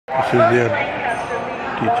This is their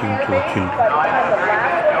teaching to the children. By the time the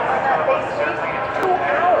last one on that base stays, 2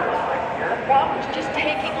 hours. The bombers just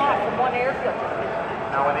taking off from one airfield.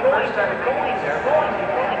 Going.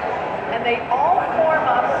 And they all form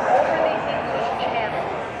up over these English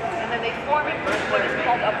channels. And then they form into what is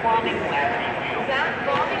called a bombing wave. That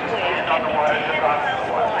bombing wave can be 10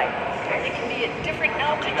 miles wide. It can be at different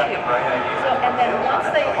altitudes. And then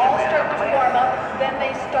once they all start to form up, then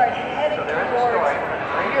they start heading towards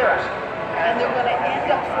Europe. And they're going to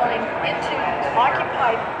end up flying into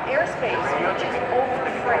occupied airspace, which is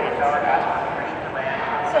over France.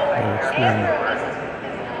 So Andrew is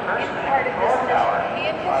part of this mission.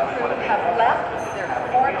 He and his crew have left. They're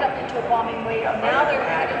formed up into a bombing wave. Now they're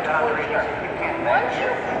heading towards Europe. Once you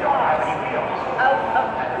cross out of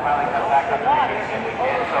the water and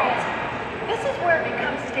over France, this is where it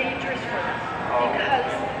becomes dangerous for them, because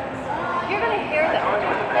you're going to hear them.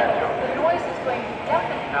 The noise is going to be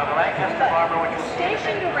deafening. But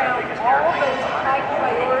stationed around all of those high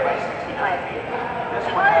priority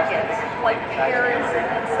targets, like Paris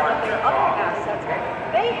and some of their other assets,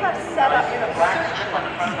 they have set up searchlights.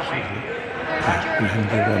 There's German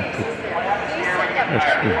air bases there. They send up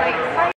great